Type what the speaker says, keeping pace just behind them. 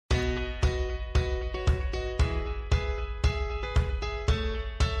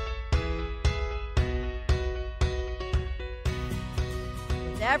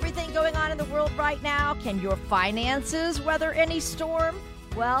everything going on in the world right now? Can your finances weather any storm?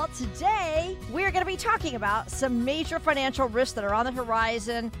 Well, today we're going to be talking about some major financial risks that are on the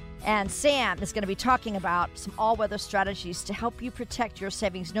horizon. And Sam is going to be talking about some all-weather strategies to help you protect your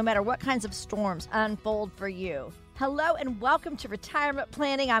savings no matter what kinds of storms unfold for you. Hello and welcome to Retirement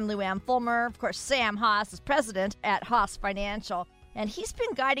Planning. I'm Lou Ann Fulmer. Of course, Sam Haas is president at Haas Financial. And he's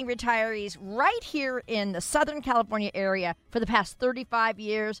been guiding retirees right here in the Southern California area for the past 35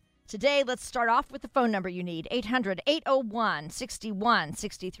 years. Today, let's start off with the phone number you need,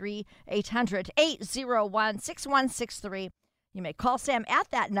 800-801-6163, 800-801-6163. You may call Sam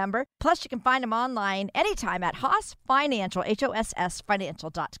at that number. Plus, you can find him online anytime at Haas Financial, H-O-S-S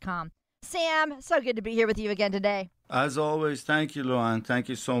Financial.com. Sam, so good to be here with you again today. As always, thank you, Luan. Thank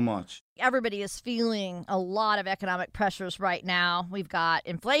you so much. Everybody is feeling a lot of economic pressures right now. We've got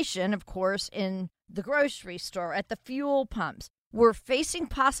inflation, of course, in the grocery store, at the fuel pumps. We're facing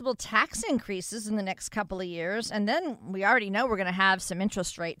possible tax increases in the next couple of years, and then we already know we're going to have some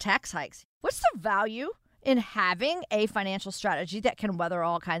interest rate tax hikes. What's the value in having a financial strategy that can weather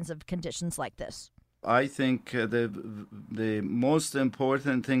all kinds of conditions like this? I think the most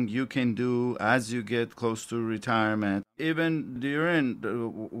important thing you can do as you get close to retirement, even during the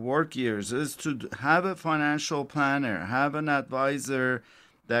work years, is to have a financial planner, have an advisor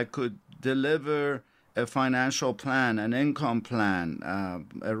that could deliver a financial plan, an income plan,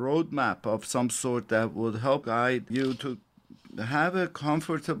 a roadmap of some sort that would help guide you to have a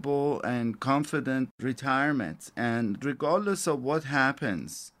comfortable and confident retirement. And regardless of what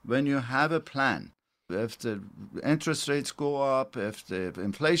happens, when you have a plan, if the interest rates go up, if the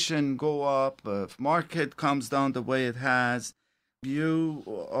inflation go up, if market comes down the way it has, you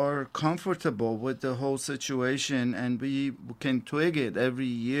are comfortable with the whole situation, and we can twig it every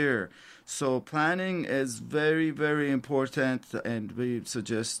year. So planning is very, very important, and we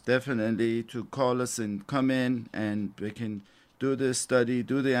suggest definitely to call us and come in, and we can do this study,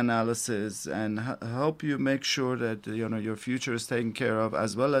 do the analysis, and help you make sure that your future is taken care of,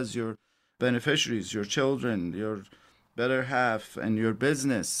 as well as your beneficiaries, your children, your better half, and your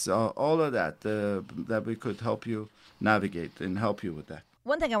business, all of that, that we could help you navigate and help you with that.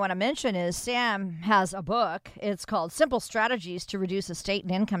 One thing I want to mention is Sam has a book. It's called Simple Strategies to Reduce Estate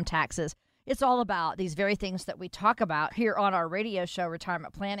and Income Taxes. It's all about these very things that we talk about here on our radio show,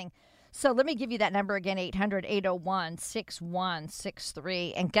 Retirement Planning. So let me give you that number again,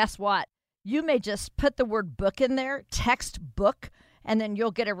 800-801-6163. And guess what? You may just put the word book in there, text book, and then you'll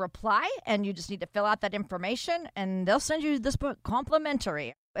get a reply, and you just need to fill out that information, and they'll send you this book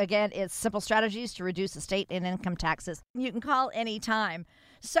complimentary. Again, it's Simple Strategies to Reduce Estate and Income Taxes. You can call anytime.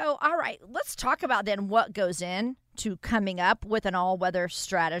 So, all right, let's talk about then what goes in to coming up with an all-weather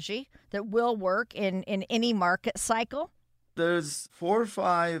strategy that will work in any market cycle. There's 4 or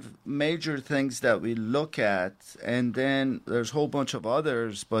 5 major things that we look at, and then there's a whole bunch of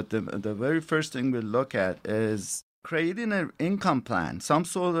others, but the very first thing we look at is creating an income plan, some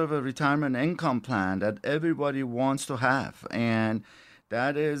sort of a retirement income plan that everybody wants to have. And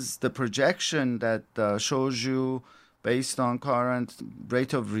that is the projection that shows you, based on current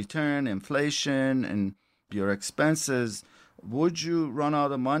rate of return, inflation, and your expenses, would you run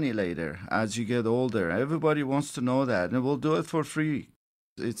out of money later as you get older? Everybody wants to know that, and we'll do it for free.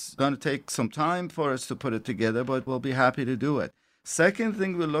 It's going to take some time for us to put it together, but we'll be happy to do it. Second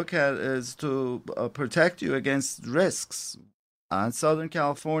thing we look at is to protect you against risks. In Southern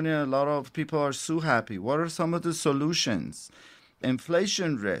California, a lot of people are so happy. What are some of the solutions?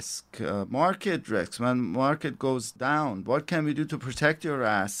 Inflation risk, market risks. When market goes down, what can we do to protect your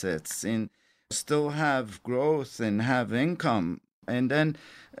assets and still have growth and have income? And then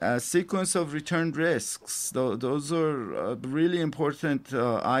a sequence of return risks. Those are really important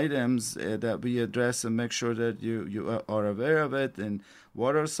items that we address and make sure that you are aware of it, and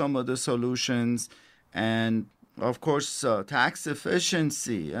what are some of the solutions. And of course, tax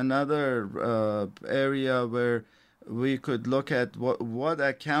efficiency, another area where we could look at what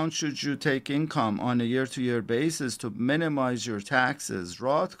account should you take income on a year-to-year basis to minimize your taxes,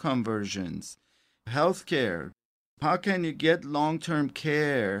 Roth conversions, healthcare. How can you get long-term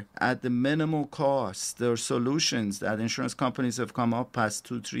care at the minimal cost? There are solutions that insurance companies have come up past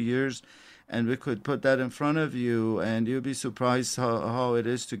 2-3 years, and we could put that in front of you, and you'll be surprised how it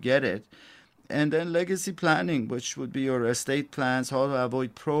is to get it. And then legacy planning, which would be your estate plans, how to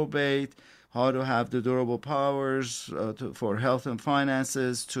avoid probate, how to have the durable powers for health and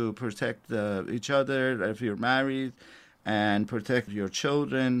finances, to protect each other if you're married, and protect your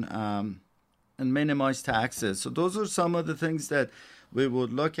children. And minimize taxes. So those are some of the things that we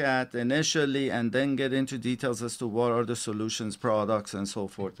would look at initially and then get into details as to what are the solutions, products, and so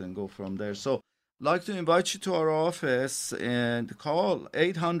forth, and go from there. So I'd like to invite you to our office and call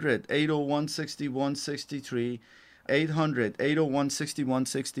 800-801-6163,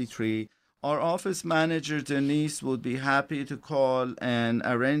 800-801-6163. Our office manager, Denise, would be happy to call and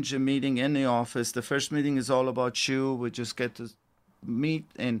arrange a meeting in the office. The first meeting is all about you. We just get to meet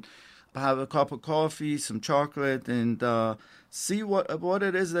and have a cup of coffee, some chocolate, and see what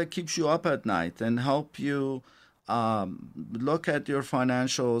it is that keeps you up at night and help you look at your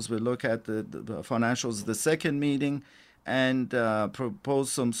financials. We look at the financials the second meeting and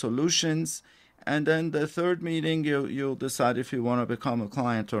propose some solutions. And then the third meeting, you'll decide if you want to become a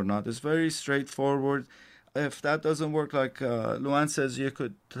client or not. It's very straightforward. If that doesn't work, like Luann says, you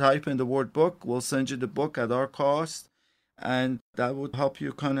could type in the word book. We'll send you the book at our cost. And that would help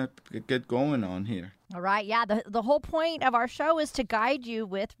you kind of get going on here. All right. Yeah. The whole point of our show is to guide you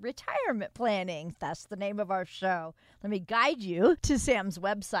with retirement planning. That's the name of our show. Let me guide you to Sam's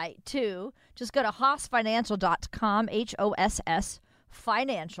website, too. Just go to hossfinancial.com, HOSS.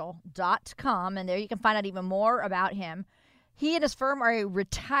 financial.com, and there you can find out even more about him. He and his firm are a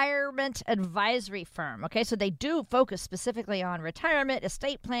retirement advisory firm. Okay, so they do focus specifically on retirement,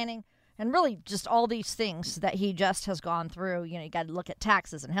 estate planning, and really just all these things that he just has gone through. You know, you got to look at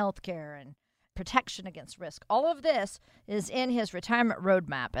taxes and healthcare and protection against risk. All of this is in his retirement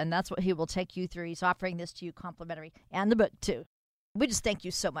roadmap, and that's what he will take you through. He's offering this to you complimentary, and the book too. We just thank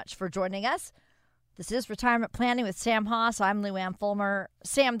you so much for joining us. This is Retirement Planning with Sam Hoss. I'm Luann Fulmer.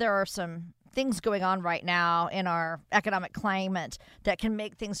 Sam, there are some things going on right now in our economic climate that can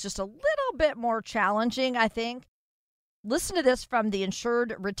make things just a little bit more challenging, I think. Listen to this from the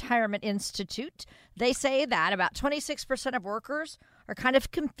Insured Retirement Institute. They say that about 26% of workers are kind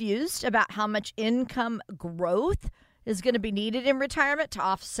of confused about how much income growth is going to be needed in retirement to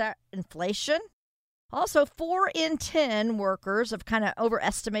offset inflation. Also, 4 in 10 workers have kind of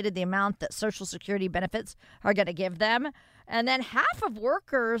overestimated the amount that Social Security benefits are going to give them. And then half of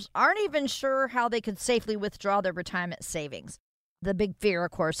workers aren't even sure how they could safely withdraw their retirement savings. The big fear,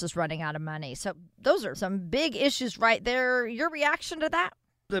 of course, is running out of money. So those are some big issues right there. Your reaction to that?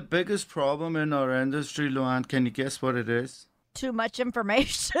 The biggest problem in our industry, Luann, can you guess what it is? Too much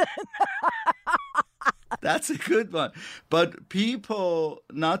information. That's a good one. But people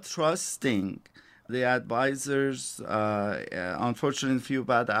not trusting the advisors, unfortunately, a few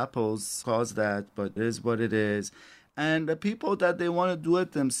bad apples cause that, but it is what it is. And the people that they want to do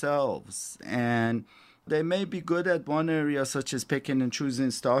it themselves. And they may be good at one area, such as picking and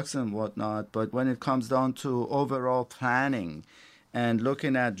choosing stocks and whatnot, but when it comes down to overall planning and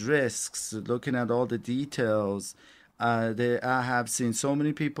looking at risks, looking at all the details, I have seen so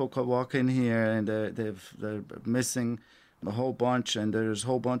many people walk in here and they're missing a whole bunch, and there's a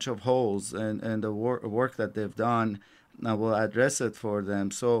whole bunch of holes and the work that they've done will address it for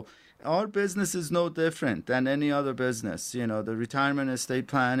them. So our business is no different than any other business. You know, the retirement estate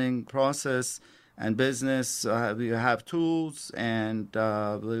planning process and business, we have tools, and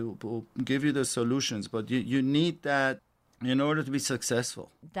we'll give you the solutions, but you need that in order to be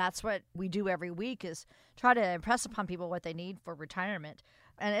successful. That's what we do every week, is try to impress upon people what they need for retirement.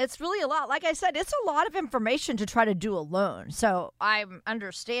 And it's really a lot. Like I said, it's a lot of information to try to do alone. So I'm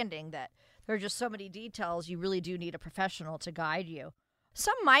understanding that there are just so many details. You really do need a professional to guide you.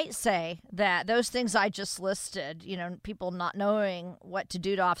 Some might say that those things I just listed, you know, people not knowing what to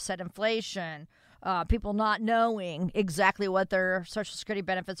do to offset inflation, people not knowing exactly what their Social Security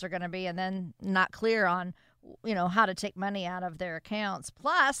benefits are going to be, and then not clear on, you know, how to take money out of their accounts.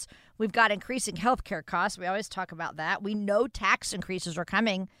 Plus, we've got increasing healthcare costs. We always talk about that. We know tax increases are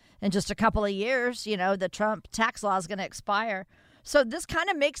coming in just a couple of years. You know, the Trump tax law is going to expire. So this kind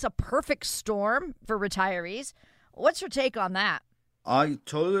of makes a perfect storm for retirees. What's your take on that? I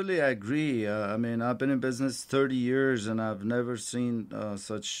totally agree. I mean, I've been in business 30 years, and I've never seen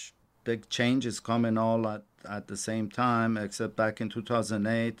such big changes coming all at the same time, except back in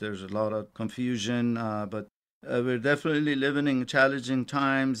 2008. There's a lot of confusion, but we're definitely living in challenging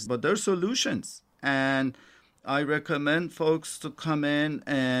times, but there's solutions. And I recommend folks to come in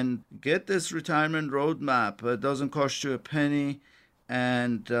and get this retirement roadmap. It doesn't cost you a penny,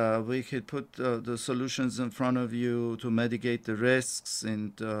 and we could put the solutions in front of you to mitigate the risks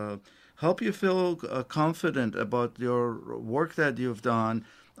and help you feel confident about your work that you've done.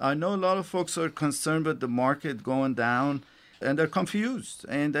 I know a lot of folks are concerned with the market going down, and they're confused,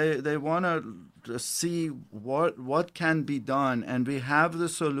 and they want to see what can be done, and we have the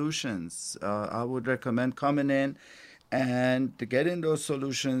solutions. I would recommend coming in and getting those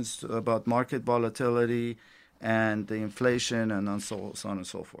solutions about market volatility and the inflation and so on and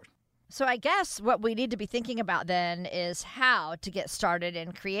so forth. So I guess what we need to be thinking about then is how to get started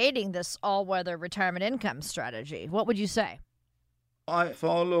in creating this all-weather retirement income strategy. What would you say? I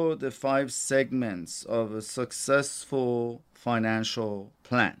follow the 5 segments of a successful financial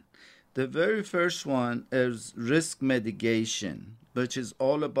plan. The very first one is risk mitigation, which is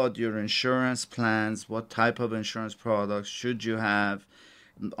all about your insurance plans, what type of insurance products should you have,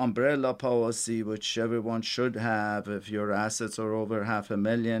 umbrella policy, which everyone should have. If your assets are over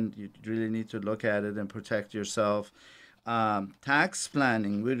 $500,000, you really need to look at it and protect yourself. Tax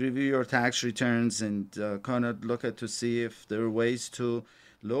planning, we review your tax returns and kind of look at to see if there are ways to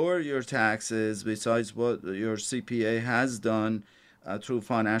lower your taxes besides what your CPA has done through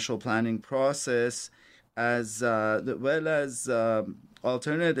financial planning process, as well as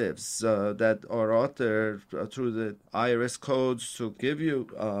alternatives that are out there through the IRS codes to give you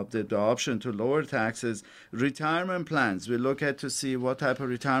the option to lower taxes. Retirement plans, we look at to see what type of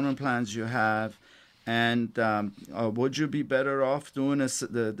retirement plans you have, and would you be better off doing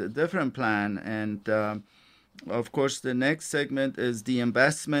the different plan. And of course, the next segment is the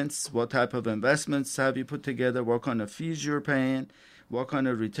investments. What type of investments have you put together? What kind of fees you're paying? What kind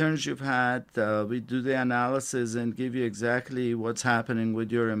of returns you've had. We do the analysis and give you exactly what's happening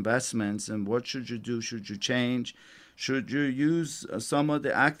with your investments and what should you do, should you change, should you use some of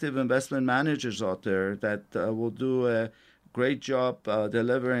the active investment managers out there that will do a great job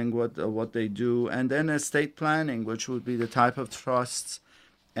delivering what they do. And then estate planning, which would be the type of trusts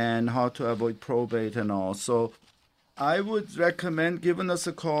and how to avoid probate and all. So I would recommend giving us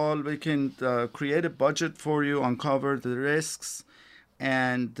a call. We can create a budget for you, uncover the risks,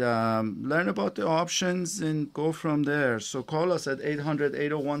 and learn about the options and go from there. So call us at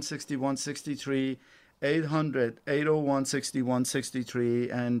 800-801-6163,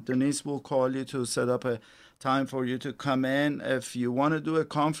 800-801-6163, and Denise will call you to set up a time for you to come in. If you want to do a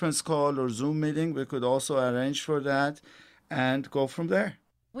conference call or Zoom meeting, we could also arrange for that and go from there.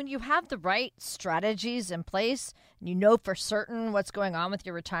 When you have the right strategies in place, and you know for certain what's going on with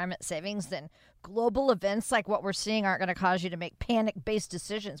your retirement savings, then global events like what we're seeing aren't going to cause you to make panic-based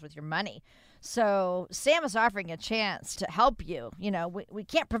decisions with your money. So Sam is offering a chance to help you. You know, we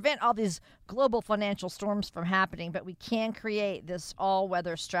can't prevent all these global financial storms from happening, but we can create this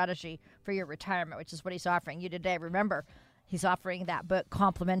all-weather strategy for your retirement, which is what he's offering you today. Remember, he's offering that book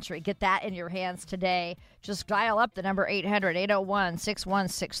complimentary. Get that in your hands today. Just dial up the number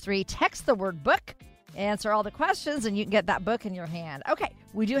 800-801-6163. Text the word book. Answer all the questions, and you can get that book in your hand. Okay,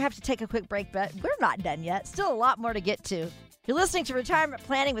 we do have to take a quick break, but we're not done yet. Still a lot more to get to. You're listening to Retirement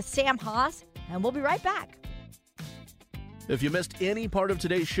Planning with Sam Haas, and we'll be right back. If you missed any part of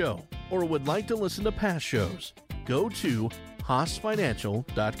today's show or would like to listen to past shows, go to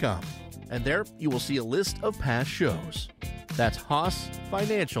HaasFinancial.com, and there you will see a list of past shows. That's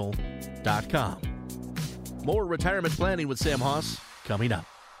HaasFinancial.com. More Retirement Planning with Sam Haas coming up.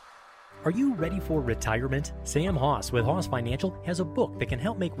 Are you ready for retirement? Sam Haas with Haas Financial has a book that can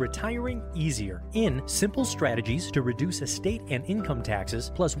help make retiring easier in Simple Strategies to Reduce Estate and Income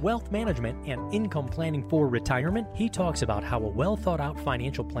Taxes, plus Wealth Management and Income Planning for Retirement. He talks about how a well-thought-out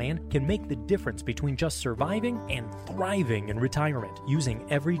financial plan can make the difference between just surviving and thriving in retirement using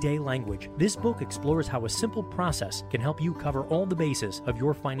everyday language. This book explores how a simple process can help you cover all the bases of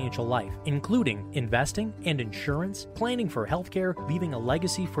your financial life, including investing and insurance, planning for healthcare, leaving a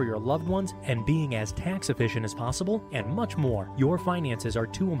legacy for your loved ones, and being as tax efficient as possible, and much more. Your finances are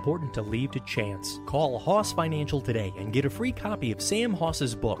too important to leave to chance. Call Haas Financial today and get a free copy of Sam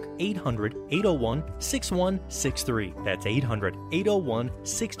Haas's book, 800-801-6163. That's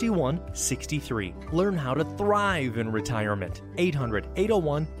 800-801-6163. Learn how to thrive in retirement.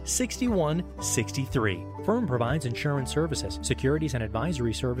 800-801-6163. Firm provides insurance services. Securities and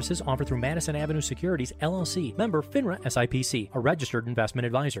advisory services offered through Madison Avenue Securities, LLC. Member FINRA SIPC, a registered investment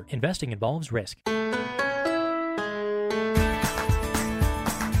advisor. Investing involves risk.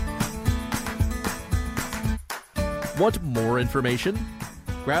 Want more information?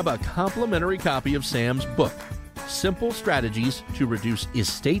 Grab a complimentary copy of Sam's book, Simple Strategies to Reduce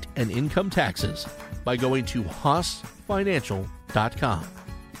Estate and Income Taxes, by going to HaasFinancial.com.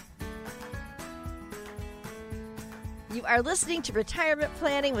 You are listening to Retirement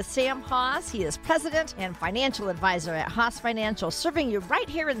Planning with Sam Haas. He is president and financial advisor at Haas Financial, serving you right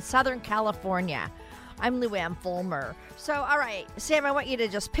here in Southern California. I'm Lou Ann Fulmer. So, all right, Sam, I want you to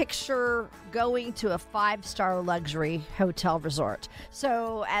just picture going to a 5-star luxury hotel resort.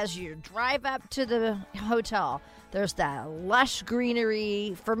 So as you drive up to the hotel, there's that lush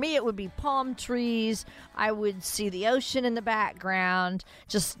greenery. For me, it would be palm trees. I would see the ocean in the background.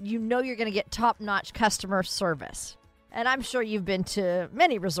 Just, you're going to get top-notch customer service. And I'm sure you've been to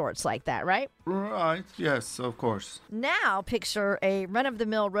many resorts like that, right? Right. Yes, of course. Now picture a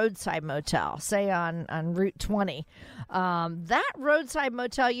run-of-the-mill roadside motel, say on Route 20. That roadside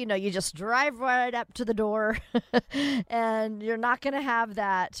motel, you just drive right up to the door and you're not going to have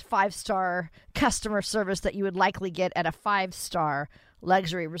that 5-star customer service that you would likely get at a 5-star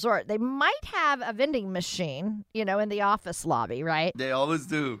luxury resort. They might have a vending machine, in the office lobby, right? They always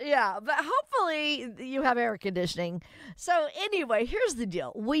do. Yeah, but hopefully you have air conditioning. So anyway, here's the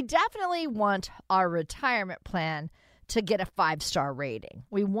deal. We definitely want our retirement plan to get a 5-star rating.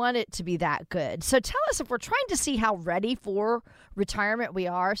 We want it to be that good. So tell us, if we're trying to see how ready for retirement we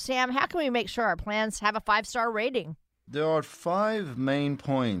are, Sam, how can we make sure our plans have a 5-star rating? There are 5 main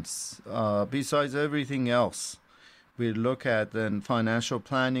points besides everything else we look at the financial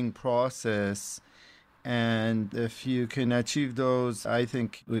planning process, and if you can achieve those, I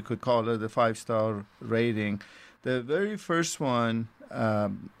think we could call it a 5-star rating. The very first one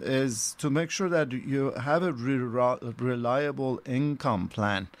is to make sure that you have a reliable income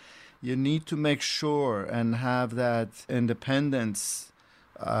plan. You need to make sure and have that independence,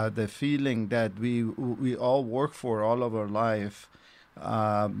 the feeling that we all work for all of our life,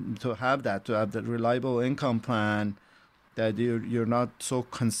 to have that reliable income plan, that you're not so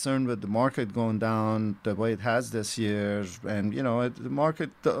concerned with the market going down the way it has this year. And, the market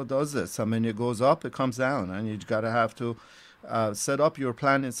does this. I mean, it goes up, it comes down, and you got to have to set up your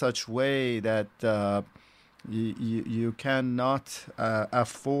plan in such a way that you cannot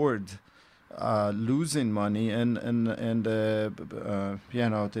afford losing money during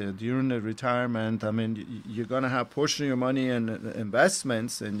the retirement. I mean, you're going to have portion of your money in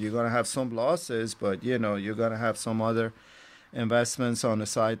investments, and you're going to have some losses, but you're going to have some other investments on the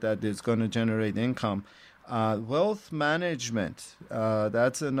side that is going to generate income. Wealth management,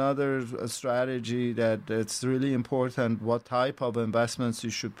 that's another strategy that it's really important. What type of investments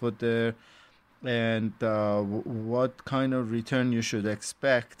you should put there, and what kind of return you should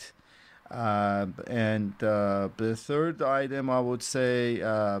expect. And the third item, I would say,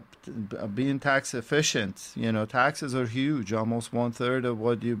 being tax efficient. Taxes are huge. Almost 1/3 of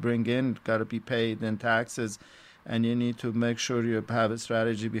what you bring in got to be paid in taxes, and you need to make sure you have a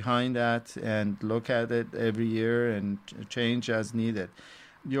strategy behind that and look at it every year and change as needed.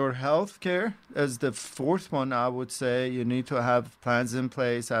 Your health care is the fourth one, I would say. You need to have plans in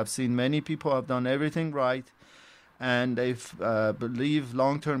place. I've seen many people have done everything right, and they believe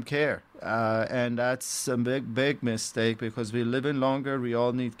long-term care. And that's a big mistake, because we're living longer, we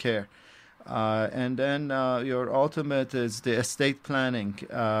all need care. And then your ultimate is the estate planning,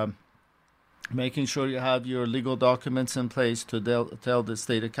 making sure you have your legal documents in place to tell the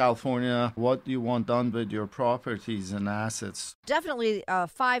state of California what you want done with your properties and assets. Definitely a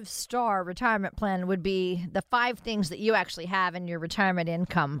 5-star retirement plan would be the 5 things that you actually have in your retirement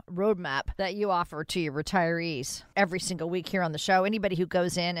income roadmap that you offer to your retirees every single week here on the show. Anybody who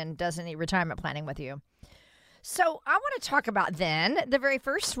goes in and does any retirement planning with you. So I want to talk about then the very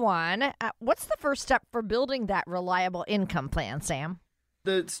first one. What's the first step for building that reliable income plan, Sam?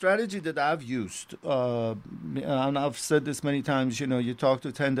 The strategy that I've used, and I've said this many times, you talk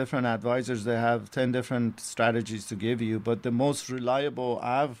to 10 different advisors, they have 10 different strategies to give you, but the most reliable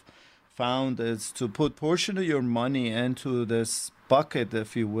I've found is to put portion of your money into this bucket,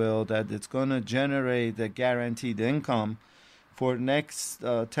 if you will, that it's going to generate a guaranteed income for next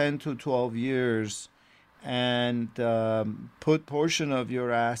 10 to 12 years, and put portion of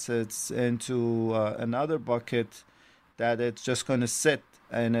your assets into another bucket that it's just going to sit,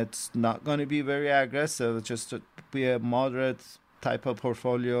 and it's not going to be very aggressive. It's just to be a moderate type of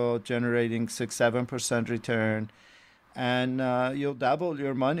portfolio generating 6-7% return, and you'll double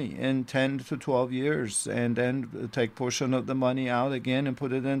your money in 10 to 12 years, and then take portion of the money out again and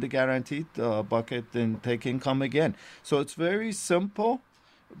put it in the guaranteed bucket and take income again. So it's very simple,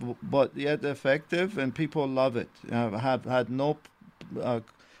 but yet effective, and people love it. Have had no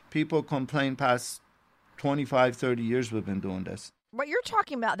people complain past 25, 30 years we've been doing this. What you're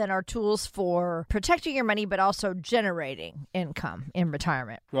talking about then are tools for protecting your money, but also generating income in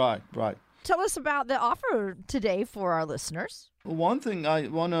retirement. Right. Tell us about the offer today for our listeners. One thing I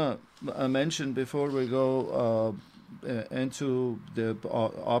want to mention before we go into the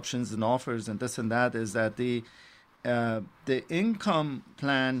options and offers and this and that is that the income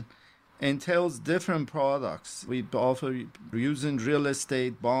plan entails different products. We offer using real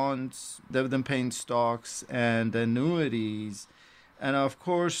estate, bonds, dividend-paying stocks, and annuities. And of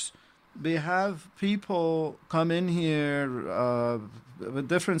course, we have people come in here with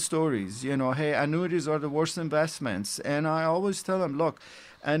different stories. Hey, annuities are the worst investments. And I always tell them, look,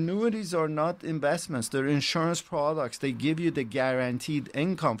 annuities are not investments. They're insurance products. They give you the guaranteed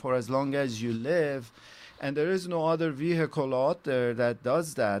income for as long as you live. And there is no other vehicle out there that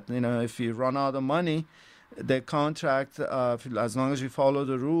does that. If you run out of money, the contract, as long as you follow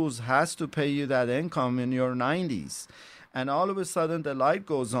the rules, has to pay you that income in your 90s. And all of a sudden the light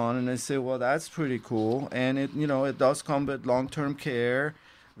goes on and they say, well, that's pretty cool. And it does come with long-term care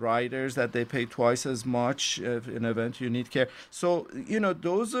riders that they pay twice as much if in event you need care. So,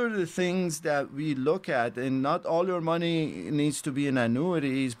 those are the things that we look at. And not all your money needs to be in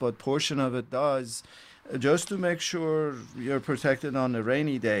annuities, but portion of it does, just to make sure you're protected on a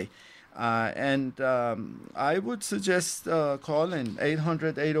rainy day. I would suggest calling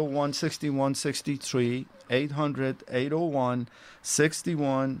 800-801-6163,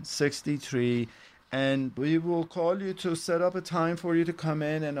 800-801-6163, and we will call you to set up a time for you to come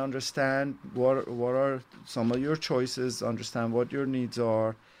in and understand what are some of your choices, understand what your needs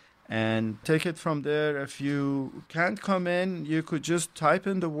are, and take it from there. If you can't come in, you could just type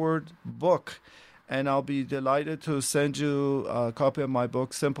in the word book, and I'll be delighted to send you a copy of my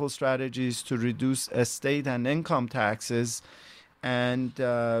book, Simple Strategies to Reduce Estate and Income Taxes. And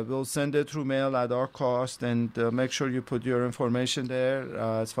we'll send it through mail at our cost. And make sure you put your information there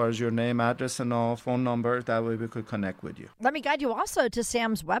as far as your name, address, and all, phone number. That way we could connect with you. Let me guide you also to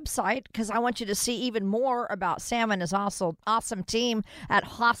Sam's website, because I want you to see even more about Sam and his awesome team at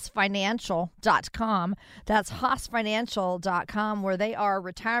HaasFinancial.com. That's HaasFinancial.com, where they are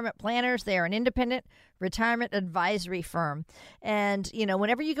retirement planners. They are an independent retirement advisory firm. And,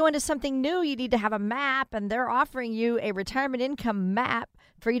 whenever you go into something new, you need to have a map, and they're offering you a retirement income map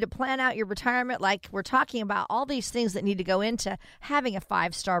for you to plan out your retirement. Like we're talking about all these things that need to go into having a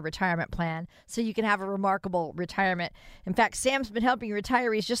 5-star retirement plan so you can have a remarkable retirement. In fact, Sam's been helping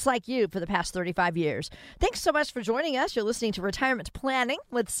retirees just like you for the past 35 years. Thanks so much for joining us. You're listening to Retirement Planning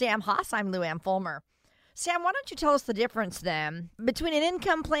with Sam Haas. I'm Lou Ann Fulmer. Sam, why don't you tell us the difference then between an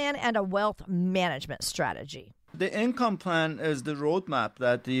income plan and a wealth management strategy? The income plan is the roadmap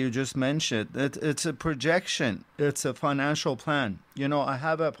that you just mentioned. It's a projection. It's a financial plan. I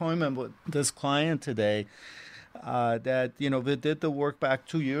have an appointment with this client today that, we did the work back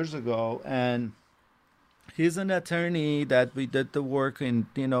 2 years ago. And he's an attorney that we did the work, and,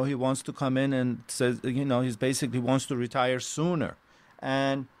 he wants to come in and says, he basically wants to retire sooner.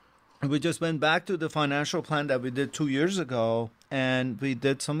 And we just went back to the financial plan that we did 2 years ago, and we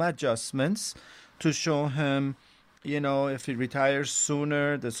did some adjustments to show him, if he retires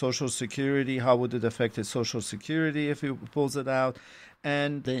sooner, the Social Security, how would it affect his Social Security if he pulls it out,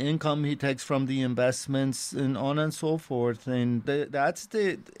 and the income he takes from the investments, and on and so forth. And that's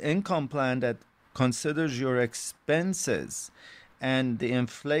the income plan that considers your expenses and the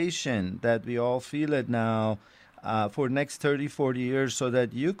inflation that we all feel it now for the next 30, 40 years, so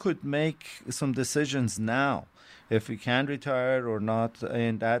that you could make some decisions now if you can retire or not.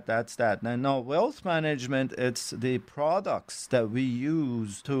 And that's that. Now, wealth management, it's the products that we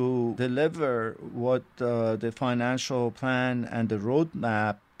use to deliver what the financial plan and the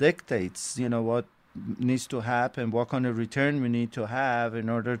roadmap dictates, what needs to happen, what kind of return we need to have in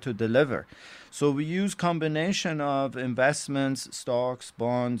order to deliver. So we use combination of investments, stocks,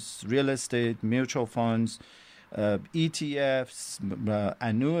 bonds, real estate, mutual funds, ETFs,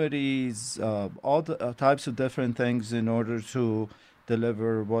 annuities, all the types of different things in order to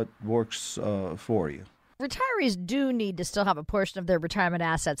deliver what works for you. Retirees do need to still have a portion of their retirement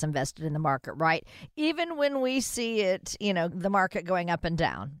assets invested in the market, right? Even when we see it, the market going up and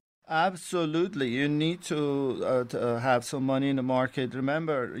down. Absolutely. You need to have some money in the market.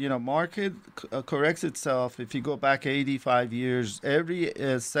 Remember, market corrects itself. If you go back 85 years, every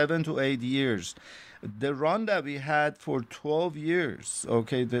 7 to 8 years. The run that we had for 12 years,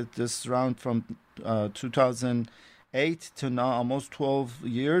 this round from 2008 to now, almost 12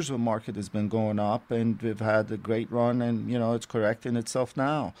 years, the market has been going up, and we've had a great run, and, it's correcting itself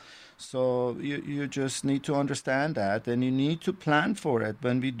now. So you just need to understand that, and you need to plan for it.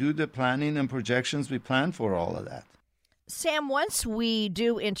 When we do the planning and projections, we plan for all of that. Sam, once we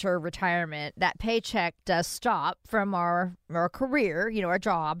do enter retirement, that paycheck does stop from our career, our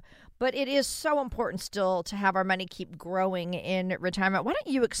job. But it is so important still to have our money keep growing in retirement. Why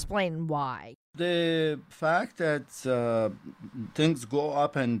don't you explain why? The fact that things go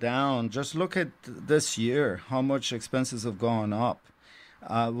up and down, just look at this year, how much expenses have gone up.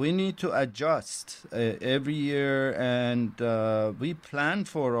 We need to adjust every year, and we plan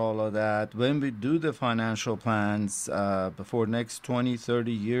for all of that when we do the financial plans for next 20,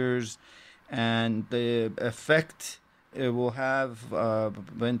 30 years, and the effect it will have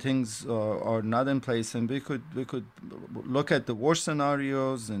when things are not in place. And we could look at the worst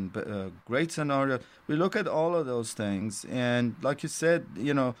scenarios and great scenarios. We look at all of those things, and like you said,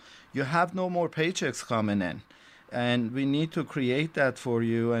 you have no more paychecks coming in. And we need to create that for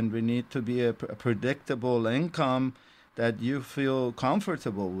you, and we need to be a predictable income that you feel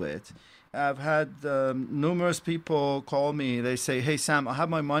comfortable with. I've had numerous people call me. They say, hey, Sam, I have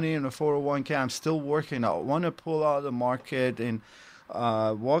my money in a 401k. I'm still working. I want to pull out of the market, and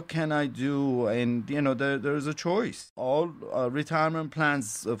what can I do? And, there's a choice. All retirement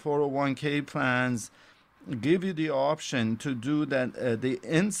plans, 401k plans, give you the option to do that, the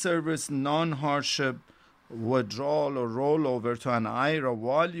in-service non-hardship withdrawal or rollover to an IRA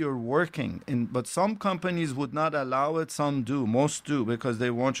while you're working. But some companies would not allow it. Some do. Most do, because they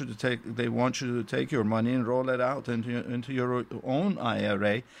want you to take your money and roll it out into your own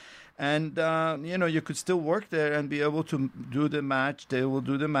IRA. And you could still work there and be able to do the match. They will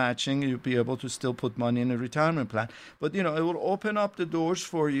do the matching. You'll be able to still put money in a retirement plan. But it will open up the doors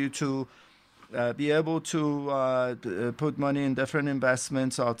for you to be able to put money in different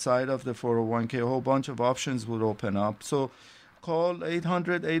investments outside of the 401k. A whole bunch of options will open up. So call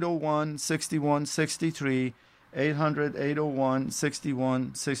 800-801-6163,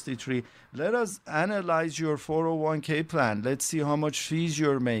 800-801-6163. Let us analyze your 401k plan. Let's see how much fees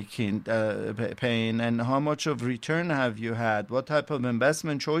you're paying, and how much of return have you had, what type of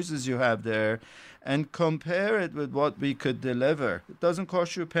investment choices you have there, and compare it with what we could deliver. It doesn't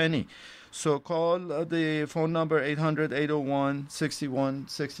cost you a penny. So call the phone number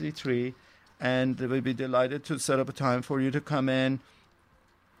 800-801-6163, and we'll be delighted to set up a time for you to come in.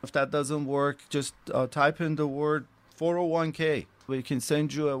 If that doesn't work, just type in the word 401k. We can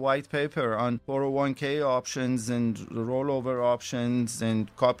send you a white paper on 401k options and rollover options, and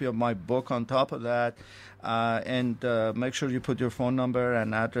copy of my book on top of that. And make sure you put your phone number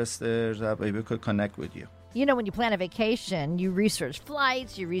and address there. That way we could connect with you. When you plan a vacation, you research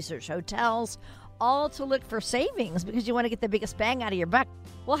flights, you research hotels, all to look for savings because you want to get the biggest bang out of your buck.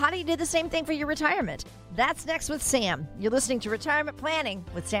 Well, how do you do the same thing for your retirement? That's next with Sam. You're listening to Retirement Planning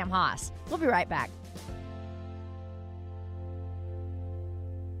with Sam Haas. We'll be right back.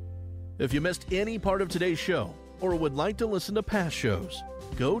 If you missed any part of today's show or would like to listen to past shows,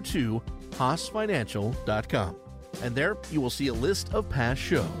 go to HaasFinancial.com, and there you will see a list of past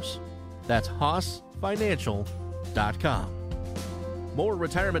shows. That's HaasFinancial.com. More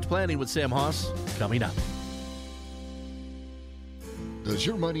retirement planning with Sam Haas coming up. Does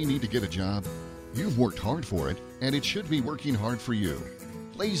your money need to get a job? You've worked hard for it, and it should be working hard for you.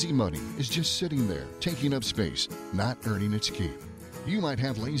 Lazy money is just sitting there, taking up space, not earning its keep. You might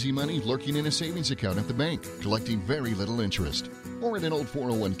have lazy money lurking in a savings account at the bank, collecting very little interest, or in an old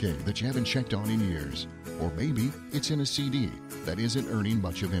 401k that you haven't checked on in years. Or maybe it's in a CD that isn't earning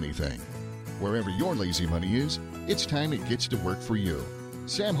much of anything. Wherever your lazy money is, it's time it gets to work for you.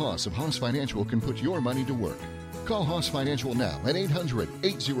 Sam Haas of Haas Financial can put your money to work. Call Haas Financial now at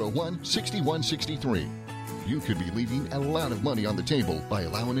 800-801-6163. You could be leaving a lot of money on the table by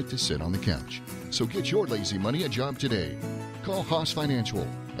allowing it to sit on the couch. So get your lazy money a job today. Call Haas Financial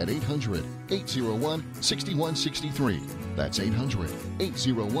at 800-801-6163. That's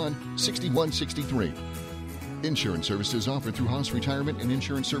 800-801-6163. Insurance services offered through Haas Retirement and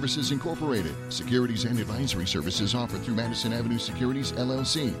Insurance Services Incorporated. Securities and advisory services offered through Madison Avenue Securities,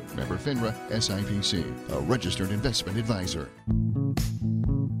 LLC. Member FINRA, SIPC. A registered investment advisor.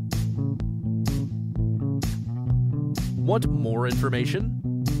 Want more information?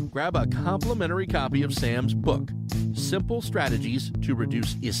 Grab a complimentary copy of Sam's book, Simple Strategies to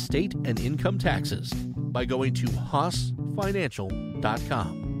Reduce Estate and Income Taxes, by going to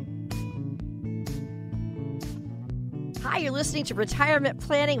HaasFinancial.com. Hi, you're listening to Retirement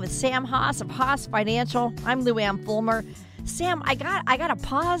Planning with Sam Haas of Haas Financial. I'm Lou Ann Fulmer. Sam, I got to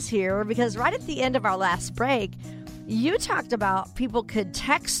pause here because right at the end of our last break, you talked about people could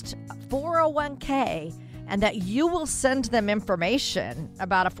text 401k and that you will send them information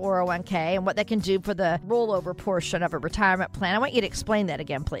about a 401k and what they can do for the rollover portion of a retirement plan. I want you to explain that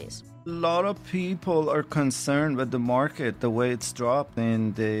again, please. A lot of people are concerned with the market, the way it's dropped,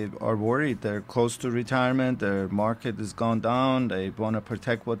 and they are worried. They're close to retirement, their market has gone down, they want to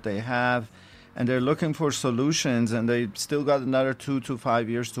protect what they have, and they're looking for solutions, and they still got another 2 to 5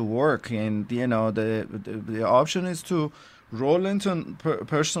 years to work. And, the option is to roll into a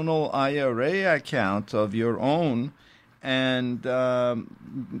personal IRA account of your own and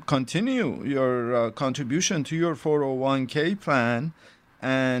continue your contribution to your 401k plan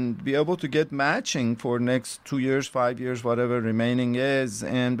and be able to get matching for next 2 years, 5 years, whatever remaining is.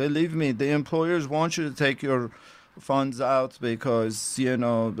 And believe me, the employers want you to take your funds out because, they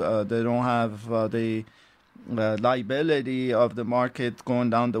don't have the liability of the market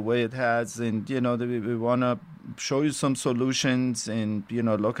going down the way it has. And, we want to show you some solutions and,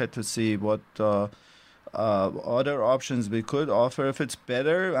 look at to see what other options we could offer. If it's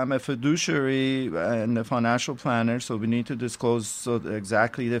better, I'm a fiduciary and a financial planner, so we need to disclose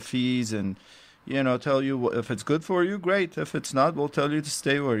exactly the fees and, tell you if it's good for you, great. If it's not, we'll tell you to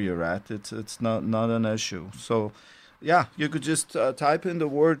stay where you're at. It's not an issue. So, yeah, you could just type in the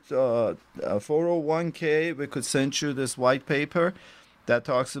word 401k. We could send you this white paper that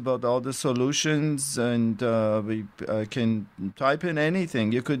talks about all the solutions, and we can type in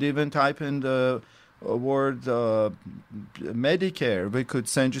anything. You could even type in the word Medicare. We could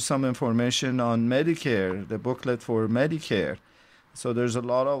send you some information on Medicare, the booklet for Medicare. So there's a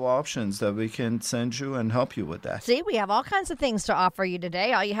lot of options that we can send you and help you with that. See, we have all kinds of things to offer you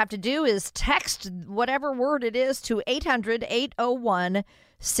today. All you have to do is text whatever word it is to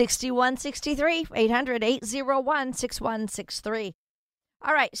 800-801-6163, 800-801-6163.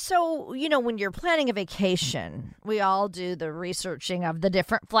 All right, so, when you're planning a vacation, we all do the researching of the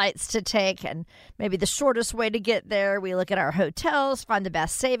different flights to take and maybe the shortest way to get there. We look at our hotels, find the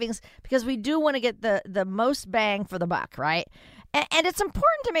best savings, because we do want to get the most bang for the buck, right? And it's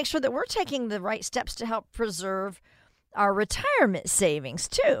important to make sure that we're taking the right steps to help preserve our retirement savings,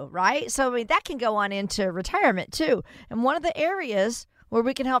 too, right? So, that can go on into retirement, too. And one of the areas where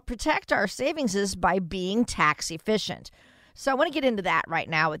we can help protect our savings is by being tax efficient. So I want to get into that right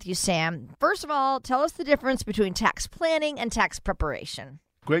now with you, Sam. First of all, tell us the difference between tax planning and tax preparation.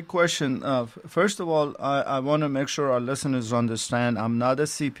 Great question. First of all, I want to make sure our listeners understand I'm not a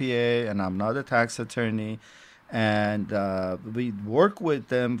CPA and I'm not a tax attorney. And we work with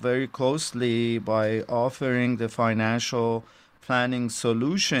them very closely by offering the financial planning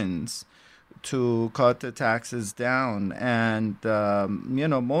solutions to cut the taxes down. And,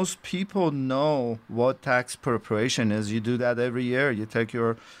 most people know what tax preparation is. You do that every year. You take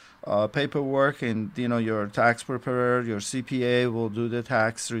your paperwork and, your tax preparer, your CPA will do the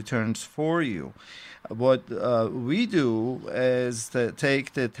tax returns for you. What we do is to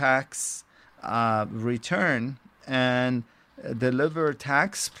take the tax return and deliver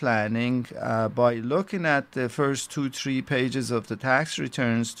tax planning by looking at the first 2-3 pages of the tax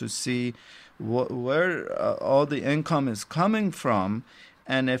returns to see where all the income is coming from,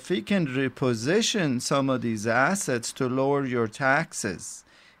 and if we can reposition some of these assets to lower your taxes.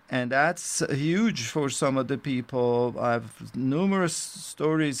 And that's huge for some of the people. I have numerous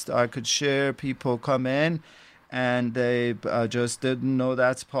stories I could share. People come in and they just didn't know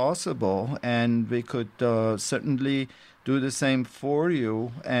that's possible, and we could certainly do the same for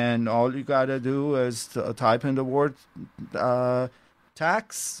you. And all you got to do is type in the word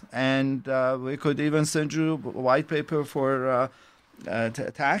tax, and we could even send you a white paper for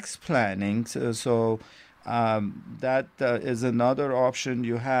tax planning. So that is another option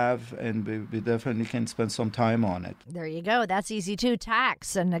you have, and we definitely can spend some time on it. There you go. That's easy too.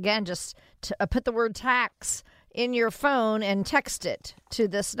 Tax. And again, just put the word tax in your phone and text it to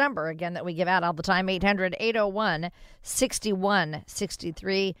this number, again, that we give out all the time,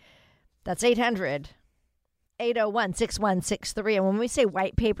 800-801-6163. That's 800-801-6163. And when we say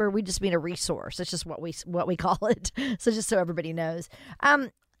white paper, we just mean a resource. It's just what we call it. So just so everybody knows.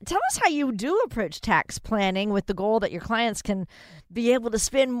 Tell us how you do approach tax planning with the goal that your clients can be able to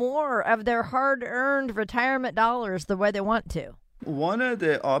spend more of their hard-earned retirement dollars the way they want to. One of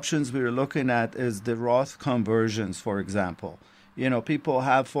the options we're looking at is the Roth conversions, for example. People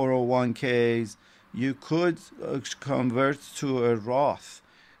have 401ks. You could convert to a Roth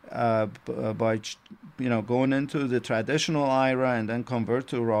by, going into the traditional IRA and then convert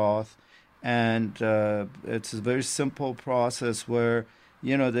to Roth. And it's a very simple process where,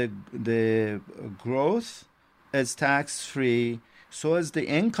 the growth is tax-free. So is the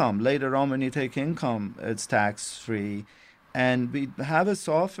income. Later on, when you take income, it's tax-free. And we have a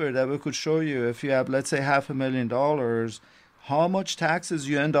software that we could show you if you have, let's say, $500,000, how much taxes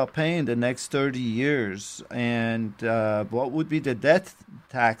you end up paying the next 30 years, and what would be the death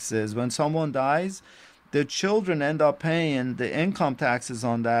taxes. When someone dies, the children end up paying the income taxes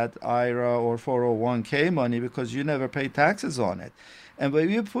on that IRA or 401k money because you never paid taxes on it. And when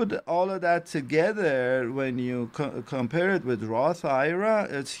you put all of that together, when you compare it with Roth IRA,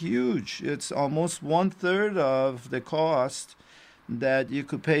 it's huge. It's almost 1/3 of the cost that you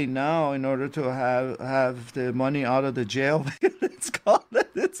could pay now in order to have the money out of the jail.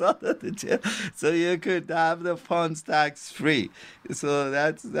 It's out of the jail, so you could have the funds tax free. So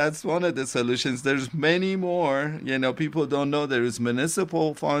that's one of the solutions. There's many more. People don't know there is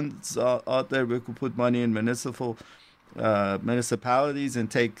municipal funds out there. We could put money in municipalities and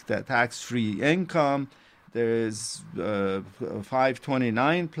take that tax free income. There is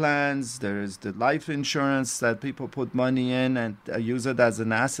 529 plans. There is the life insurance that people put money in and use it as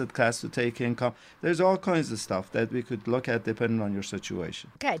an asset class to take income. There's all kinds of stuff that we could look at depending on your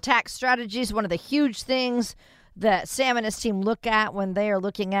situation. Okay, tax strategies, one of the huge things that Sam and his team look at when they are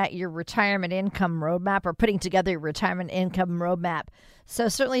looking at your retirement income roadmap or putting together your retirement income roadmap. So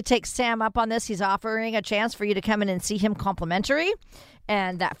certainly take Sam up on this. He's offering a chance for you to come in and see him complimentary.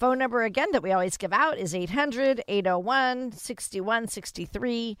 And that phone number, again, that we always give out is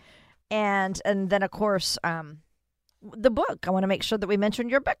 800-801-6163. And then, of course, the book. I want to make sure that we mention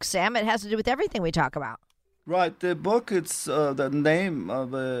your book, Sam. It has to do with everything we talk about. Right. The book, it's the name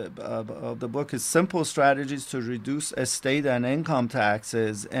of the book is Simple Strategies to Reduce Estate and Income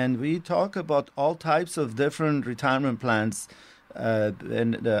Taxes. And we talk about all types of different retirement plans at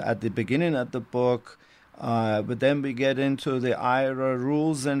the beginning of the book. But then we get into the IRA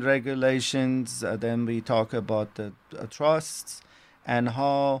rules and regulations. Then we talk about the trusts and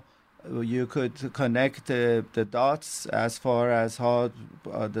how you could connect the dots as far as how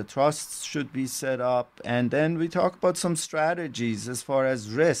the trusts should be set up. And then we talk about some strategies as far as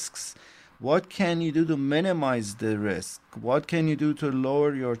risks. What can you do to minimize the risk? What can you do to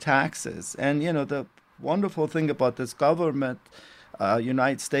lower your taxes? And, the wonderful thing about this government,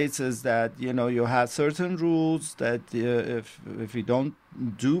 United States, is that you have certain rules that if you don't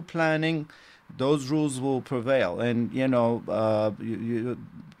do planning, those rules will prevail, and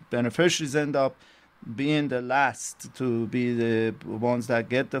beneficiaries end up being the last to be the ones that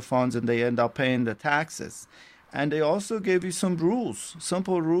get the funds, and they end up paying the taxes. And they also gave you some rules,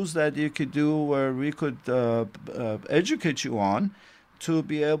 simple rules that you could do where we could educate you on to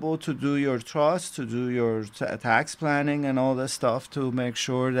be able to do your trust, to do your tax planning and all this stuff to make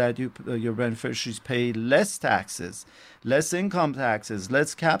sure that your beneficiaries pay less taxes, less income taxes,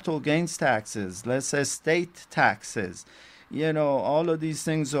 less capital gains taxes, less estate taxes. All of these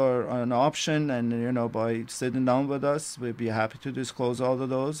things are an option, and, by sitting down with us, we'd be happy to disclose all of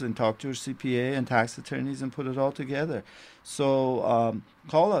those and talk to your CPA and tax attorneys and put it all together. So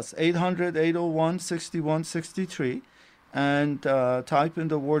call us, 800-801-6163. And type in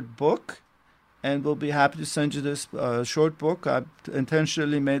the word book, and we'll be happy to send you this short book. I've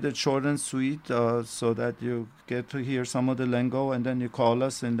intentionally made it short and sweet so that you get to hear some of the lingo, and then you call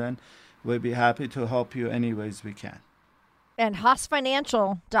us, and then we'll be happy to help you any ways we can. And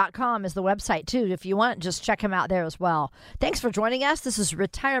HaasFinancial.com is the website, too. If you want, just check him out there as well. Thanks for joining us. This is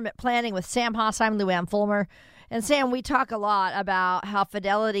Retirement Planning with Sam Haas. I'm Lou Ann Fulmer. And Sam, we talk a lot about how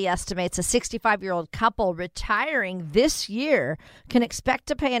Fidelity estimates a 65-year-old couple retiring this year can expect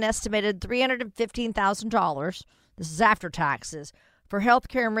to pay an estimated $315,000, this is after taxes, for health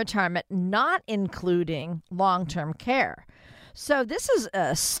care and retirement, not including long-term care. So this is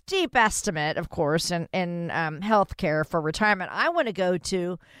a steep estimate, of course, in health care for retirement. I want to go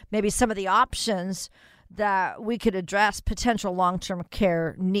to maybe some of the options that we could address potential long-term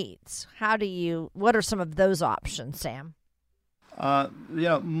care needs. What are some of those options, Sam?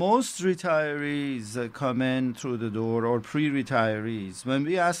 Most retirees that come in through the door, or pre-retirees, when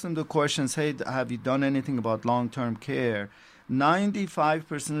we ask them the questions, hey, have you done anything about long-term care?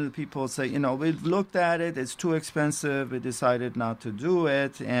 95% of the people say, we've looked at it, it's too expensive, we decided not to do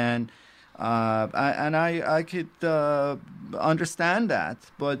it, and I could understand that,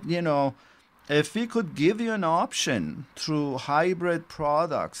 but if we could give you an option through hybrid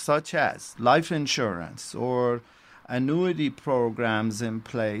products such as life insurance or annuity programs in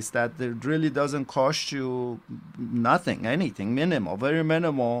place that it really doesn't cost you nothing, anything, minimal, very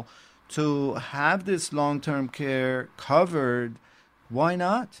minimal, to have this long-term care covered, why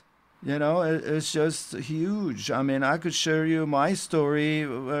not? It's just huge. I mean, I could share you my story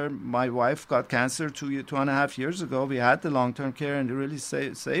where my wife got cancer 2.5 years ago. We had the long-term care, and it really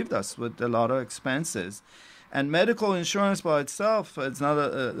saved us with a lot of expenses. And medical insurance by itself, it's not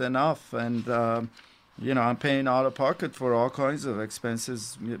enough. And, I'm paying out of pocket for all kinds of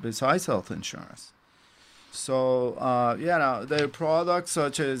expenses besides health insurance. So, there are products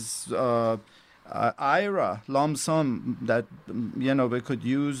such as IRA lump sum that, we could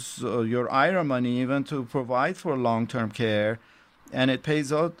use your IRA money even to provide for long-term care. and it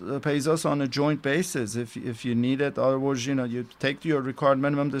pays us on a joint basis if you need it. Otherwise, you take your required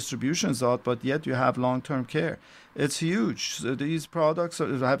minimum distributions out, but yet you have long-term care. It's huge. So these products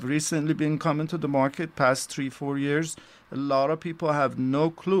have recently been coming to the market past 3-4 years. A lot of people have no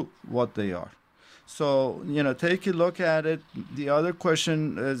clue what they are. So, take a look at it. The other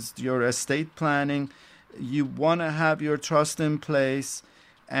question is your estate planning. You want to have your trust in place,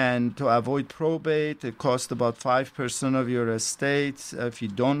 and to avoid probate, it costs about 5% of your estate. If you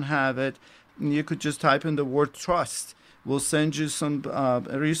don't have it, you could just type in the word trust. We'll send you some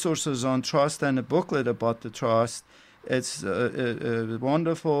resources on trust and a booklet about the trust. It's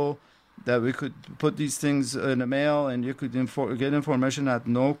wonderful that we could put these things in the mail and you could get information at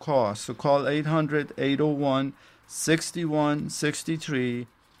no cost. So call 800-801-6163,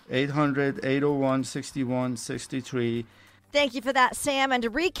 800-801-6163. Thank you for that, Sam. And to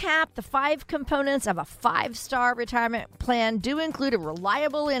recap, the 5 components of a 5-star retirement plan do include a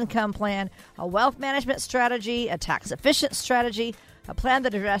reliable income plan, a wealth management strategy, a tax-efficient strategy, a plan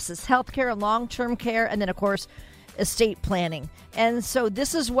that addresses health care and long-term care, and then, of course, estate planning. And so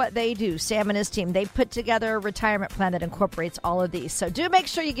this is what they do, Sam and his team. They put together a retirement plan that incorporates all of these. So do make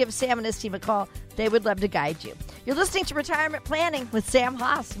sure you give Sam and his team a call. They would love to guide you. You're listening to Retirement Planning with Sam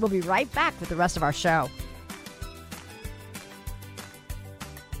Haas. We'll be right back with the rest of our show.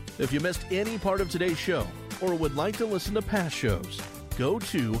 If you missed any part of today's show or would like to listen to past shows, go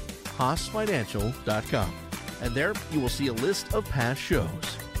to HaasFinancial.com, and there you will see a list of past shows.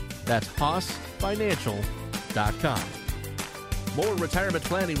 That's HaasFinancial.com. More retirement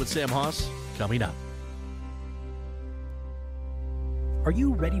planning with Sam Haas coming up. Are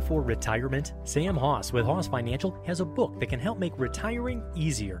you ready for retirement? Sam Haas with Haas Financial has a book that can help make retiring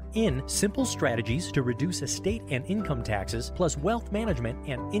easier in Simple Strategies to Reduce Estate and Income Taxes, plus Wealth Management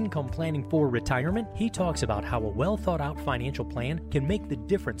and Income Planning for Retirement. He talks about how a well-thought-out financial plan can make the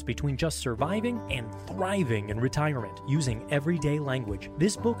difference between just surviving and thriving in retirement using everyday language.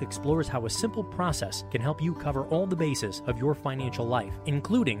 This book explores how a simple process can help you cover all the bases of your financial life,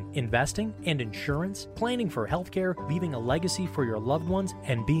 including investing and insurance, planning for healthcare, leaving a legacy for your loved ones,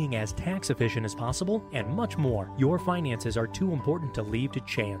 and being as tax efficient as possible, and much more. Your finances are too important to leave to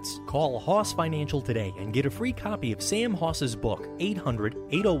chance. Call Haas Financial today and get a free copy of Sam Haas's book,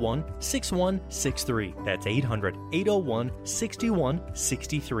 800-801-6163. That's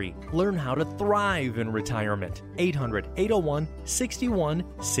 800-801-6163. Learn how to thrive in retirement.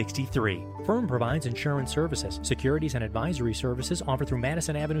 800-801-6163. Firm provides insurance services. Securities and advisory services offered through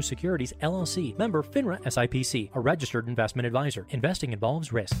Madison Avenue Securities, LLC. Member FINRA SIPC, a registered investment advisor. Investing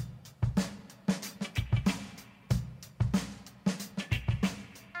involves risk.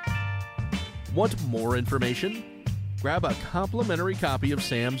 Want more information? Grab a complimentary copy of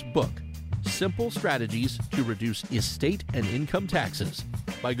Sam's book, Simple Strategies to Reduce Estate and Income Taxes,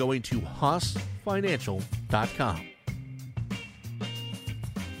 by going to HaasFinancial.com.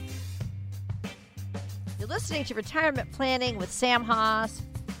 You're listening to Retirement Planning with Sam Haas.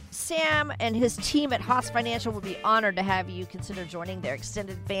 Sam and his team at Haas Financial would be honored to have you consider joining their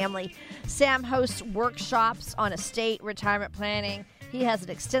extended family. Sam hosts workshops on estate retirement planning. He has an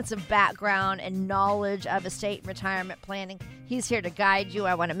extensive background and knowledge of estate retirement planning. He's here to guide you.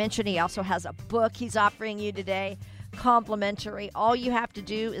 I want to mention he also has a book he's offering you today, complimentary. All you have to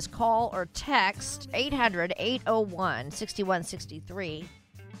do is call or text 800-801-6163.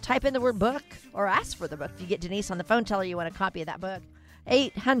 Type in the word book or ask for the book. If you get Denise on the phone, tell her you want a copy of that book.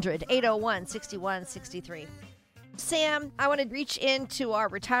 800-801-6163. Sam, I want to reach into our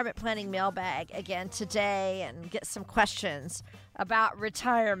retirement planning mailbag again today and get some questions about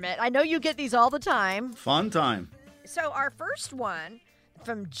retirement. I know you get these all the time. Fun time. So our first one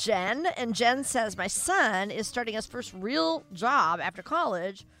from Jen, and Jen says, my son is starting his first real job after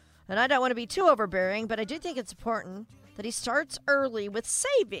college, and I don't want to be too overbearing, but I do think it's important that he starts early with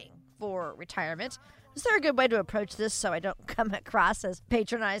saving for retirement. Is there a good way to approach this so I don't come across as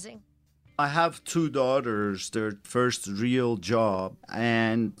patronizing? I have 2 daughters, their first real job,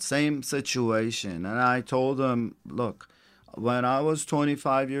 and same situation. And I told them, look, when I was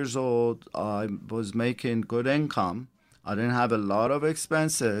 25 years old, I was making good income. I didn't have a lot of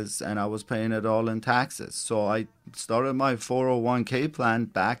expenses, and I was paying it all in taxes. So I started my 401k plan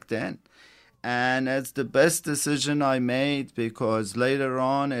back then. And it's the best decision I made because later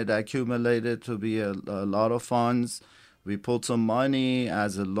on it accumulated to be a lot of funds. We put some money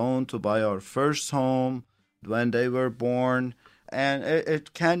as a loan to buy our first home when they were born. And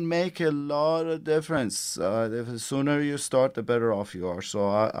it can make a lot of difference. The sooner you start, the better off you are. So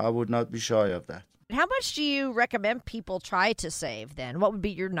I would not be shy of that. How much do you recommend people try to save then? What would be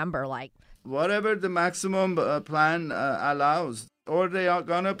your number, like whatever the maximum plan allows, or they are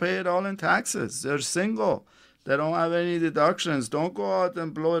going to pay it all in taxes. They're single. They don't have any deductions. Don't go out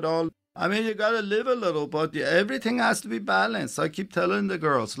and blow it all. I mean, you got to live a little, but everything has to be balanced. I keep telling the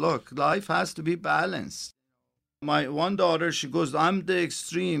girls, look, life has to be balanced. My one daughter, she goes, I'm the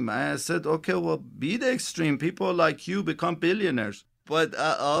extreme. I said, okay, well, be the extreme. People like you become billionaires. But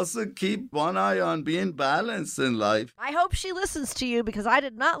also keep one eye on being balanced in life. I hope she listens to you, because I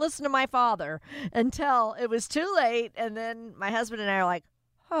did not listen to my father until it was too late. And then my husband and I are like,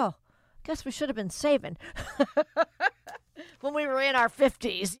 oh, guess we should have been saving when we were in our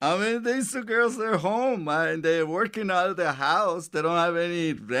 50s. I mean, these two girls, they're home and they're working out of their house. They don't have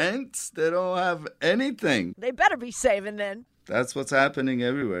any rents. They don't have anything. They better be saving then. That's what's happening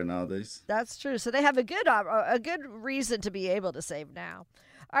everywhere nowadays. That's true. So they have a good reason to be able to save now.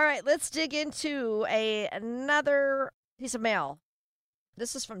 All right, let's dig into another piece of mail.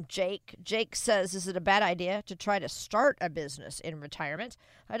 This is from Jake. Jake says, is it a bad idea to try to start a business in retirement?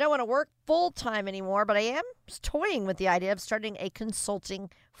 I don't want to work full-time anymore, but I am toying with the idea of starting a consulting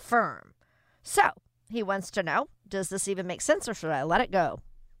firm. So he wants to know, does this even make sense, or should I let it go?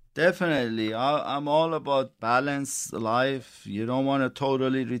 Definitely. I'm all about balanced life. You don't want to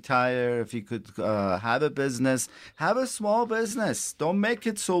totally retire. If you could have a business, have a small business. Don't make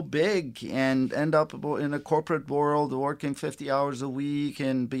it so big and end up in a corporate world working 50 hours a week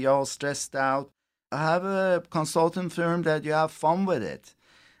and be all stressed out. Have a consulting firm that you have fun with it.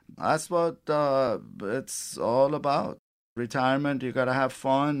 That's what it's all about. Retirement, you got to have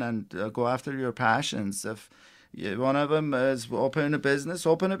fun and go after your passions. If one of them is open a business,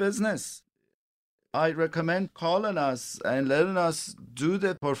 open a business. I recommend calling us and letting us do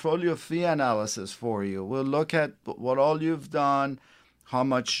the portfolio fee analysis for you. We'll look at what all you've done, how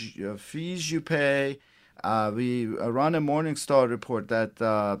much fees you pay. We run a Morningstar report that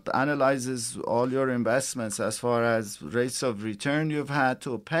analyzes all your investments as far as rates of return you've had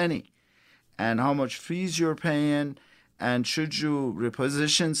to a penny and how much fees you're paying. And should you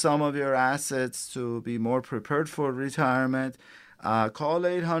reposition some of your assets to be more prepared for retirement, call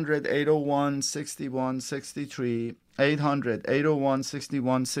 800-801-6163,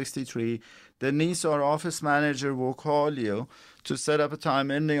 800-801-6163. Denise, our office manager, will call you to set up a time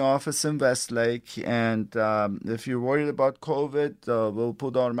in the office in Westlake. And if you're worried about COVID, we'll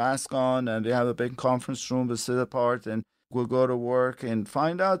put our mask on, and we have a big conference room. We'll sit apart, and we'll go to work and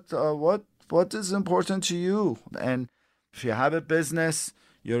find out what is important to you. And if you have a business,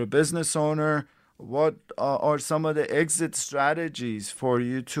 you're a business owner, what are some of the exit strategies for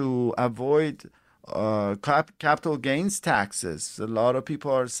you to avoid capital gains taxes? A lot of people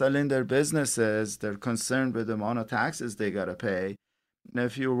are selling their businesses. They're concerned with the amount of taxes they got to pay. And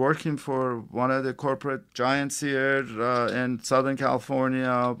if you're working for one of the corporate giants here in Southern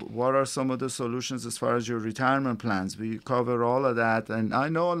California, what are some of the solutions as far as your retirement plans? We cover all of that. And I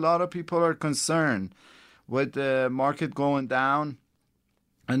know a lot of people are concerned with the market going down,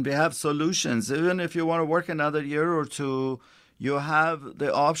 and we have solutions. Even if you want to work another year or two, you have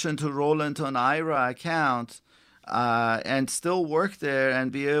the option to roll into an IRA account and still work there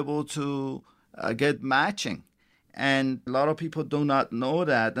and be able to get matching. And a lot of people do not know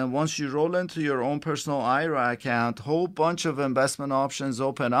that. And once you roll into your own personal IRA account, a whole bunch of investment options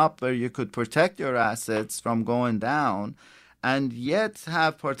open up where you could protect your assets from going down and yet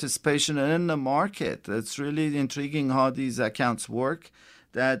have participation in the market. It's really intriguing how these accounts work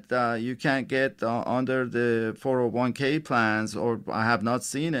that you can't get under the 401k plans, or I have not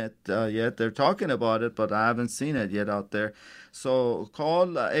seen it yet. They're talking about it, but I haven't seen it yet out there. So call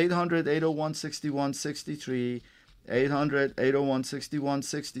 800-801-6163,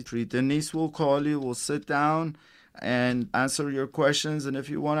 800-801-6163. Denise will call you. We'll sit down and answer your questions. And if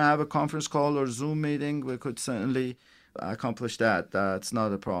you want to have a conference call or Zoom meeting, we could certainly accomplish that. It's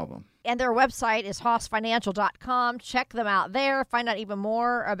not a problem. And their website is hossfinancial.com. Check them out there. Find out even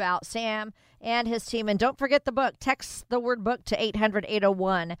more about Sam and his team. And don't forget the book. Text the word book to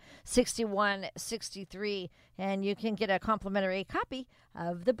 800-801-6163. And you can get a complimentary copy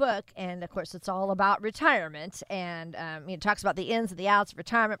of the book. And, of course, it's all about retirement. And it talks about the ins and the outs of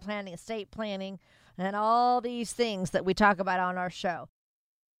retirement planning, estate planning, and all these things that we talk about on our show.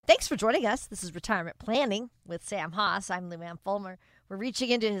 Thanks for joining us. This is Retirement Planning with Sam Hoss. I'm Lou Ann Fulmer. We're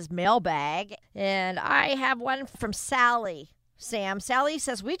reaching into his mailbag, and I have one from Sally. Sally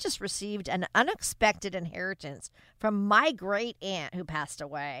says, we just received an unexpected inheritance from my great aunt who passed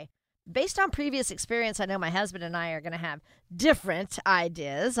away. Based on previous experience, I know my husband and I are going to have different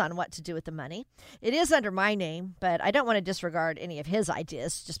ideas on what to do with the money. It is under my name, but I don't want to disregard any of his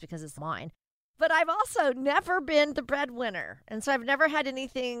ideas just because it's mine. But I've also never been the breadwinner. And so I've never had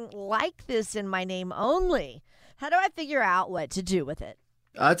anything like this in my name only. How do I figure out what to do with it?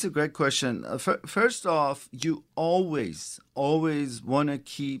 That's a great question. First off, you always want to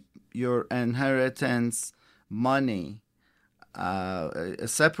keep your inheritance money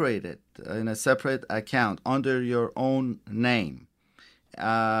separated in a separate account under your own name.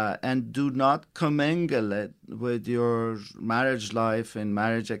 And do not commingle it with your marriage life and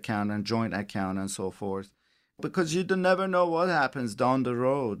marriage account and joint account and so forth. Because you never know what happens down the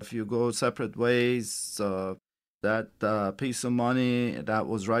road. If you go separate ways, that piece of money that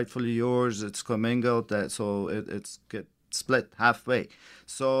was rightfully yours, it's commingled, so it's get split halfway.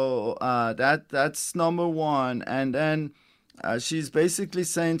 So that's number one. And then she's basically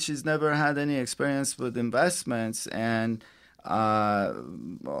saying she's never had any experience with investments, and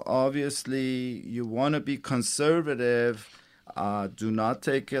obviously you want to be conservative. Do not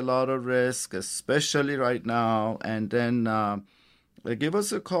take a lot of risk, especially right now. And then give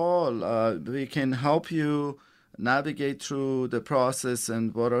us a call. We can help you navigate through the process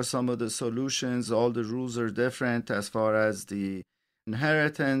and what are some of the solutions. All the rules are different as far as the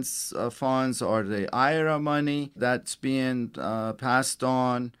inheritance funds or the IRA money that's being passed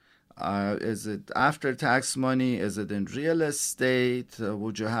on. Is it after-tax money? Is it in real estate?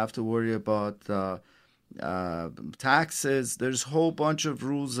 Would you have to worry about taxes? There's a whole bunch of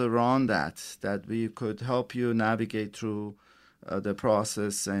rules around that we could help you navigate through the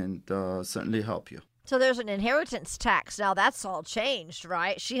process and certainly help you. So there's an inheritance tax. Now that's all changed,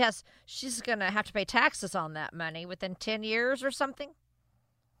 right? She's going to have to pay taxes on that money within 10 years or something?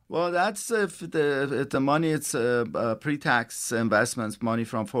 Well, that's if the money, it's pre-tax investments, money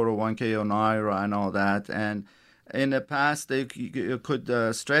from 401k or IRA and all that. And in the past, you could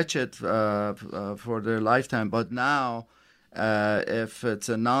stretch it for their lifetime. But now, if it's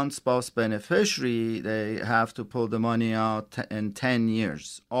a non-spouse beneficiary, they have to pull the money out in 10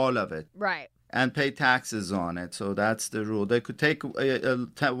 years, all of it. Right. And pay taxes on it. So that's the rule. They could take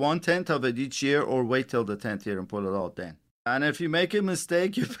 1/10 of it each year or wait till the 10th year and pull it out then. And if you make a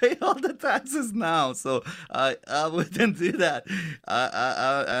mistake, you pay all the taxes now. So I wouldn't do that.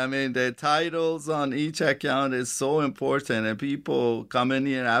 I mean, the titles on each account is so important. And people come in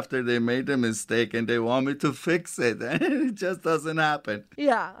here after they made a mistake and they want me to fix it. And it just doesn't happen.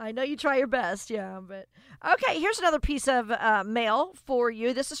 Yeah, I know you try your best. Yeah, but okay, here's another piece of mail for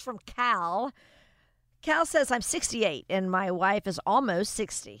you. This is from Cal. Cal says, I'm 68 and my wife is almost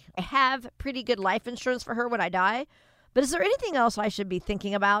 60. I have pretty good life insurance for her when I die. But is there anything else I should be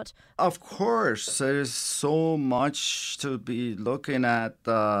thinking about? Of course, there's so much to be looking at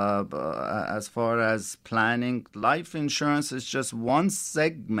as far as planning. Life insurance is just one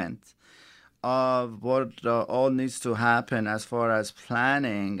segment of what all needs to happen as far as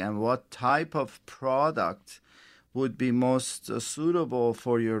planning and what type of product would be most suitable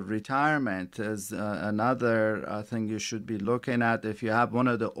for your retirement is another thing you should be looking at. If you have one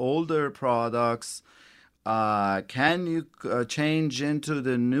of the older products, can you change into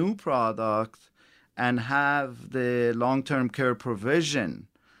the new product and have the long-term care provision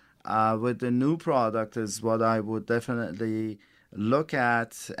with the new product is what I would definitely look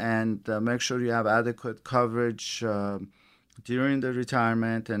at, and make sure you have adequate coverage during the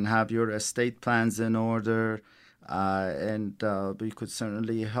retirement and have your estate plans in order. And we could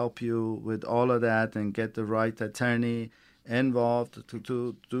certainly help you with all of that and get the right attorney involved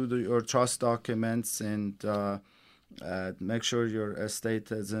to do your trust documents and make sure your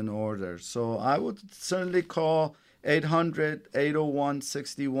estate is in order. So I would certainly call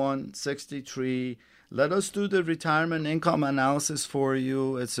 800-801-6163. Let us do the retirement income analysis for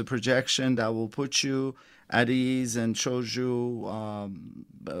you. It's a projection that will put you at ease and shows you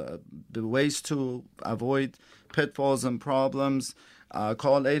the ways to avoid pitfalls and problems.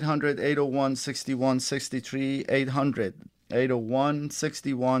 Call 800-801-6163,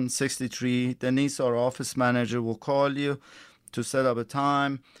 800-801-6163. Denise, our office manager, will call you to set up a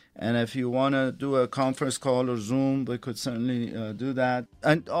time. And if you want to do a conference call or Zoom, we could certainly do that.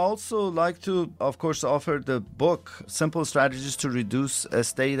 And also like to, of course, offer the book, Simple Strategies to Reduce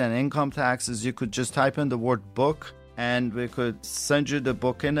Estate and Income Taxes. You could just type in the word book, and we could send you the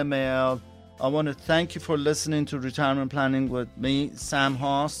book in the mail. I want to thank you for listening to Retirement Planning with me, Sam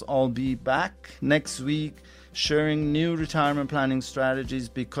Hoss. I'll be back next week sharing new retirement planning strategies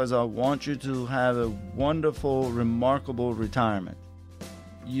because I want you to have a wonderful, remarkable retirement.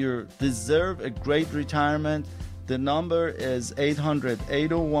 You deserve a great retirement. The number is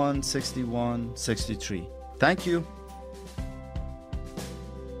 800-801-6163. Thank you.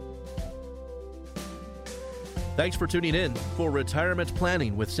 Thanks for tuning in for Retirement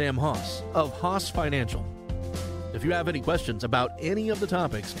Planning with Sam Haas of Haas Financial. If you have any questions about any of the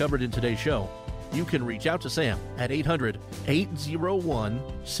topics covered in today's show, you can reach out to Sam at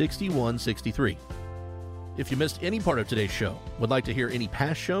 800-801-6163. If you missed any part of today's show, would like to hear any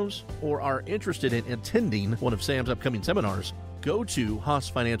past shows, or are interested in attending one of Sam's upcoming seminars, go to Haas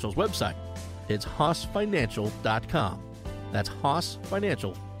Financial's website. It's HaasFinancial.com. That's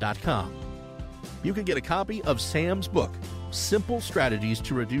HaasFinancial.com. You can get a copy of Sam's book, Simple Strategies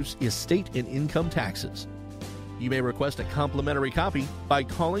to Reduce Estate and Income Taxes. You may request a complimentary copy by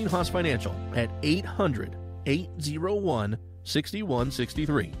calling Haas Financial at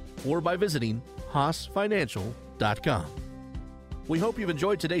 800-801-6163 or by visiting HaasFinancial.com. We hope you've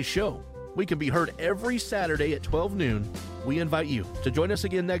enjoyed today's show. We can be heard every Saturday at 12 noon. We invite you to join us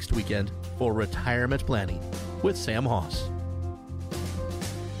again next weekend for Retirement Planning with Sam Haas.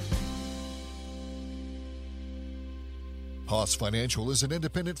 Haas Financial is an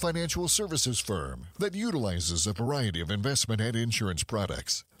independent financial services firm that utilizes a variety of investment and insurance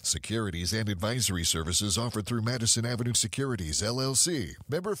products. Securities and advisory services offered through Madison Avenue Securities, LLC,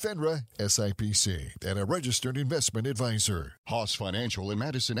 member FINRA, SIPC, and a registered investment advisor. Haas Financial and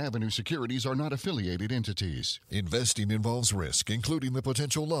Madison Avenue Securities are not affiliated entities. Investing involves risk, including the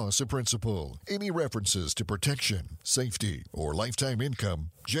potential loss of principal. Any references to protection, safety, or lifetime income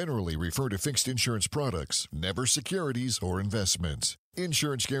generally refer to fixed insurance products, never securities or investments.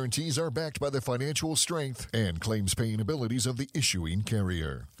 Insurance guarantees are backed by the financial strength and claims-paying abilities of the issuing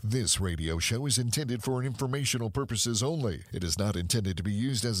carrier. This radio show is intended for informational purposes only. It is not intended to be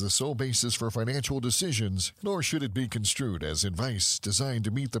used as the sole basis for financial decisions, nor should it be construed as advice designed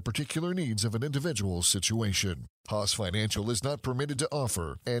to meet the particular needs of an individual's situation. Haas Financial is not permitted to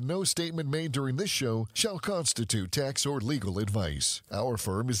offer, and no statement made during this show shall constitute tax or legal advice. Our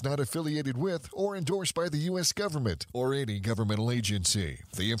firm is not affiliated with or endorsed by the U.S. government or any governmental agency.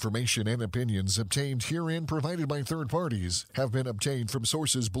 The information and opinions obtained herein provided by third parties have been obtained from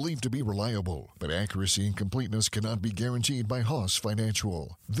sources believed to be reliable, but accuracy and completeness cannot be guaranteed by Haas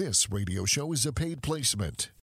Financial. This radio show is a paid placement.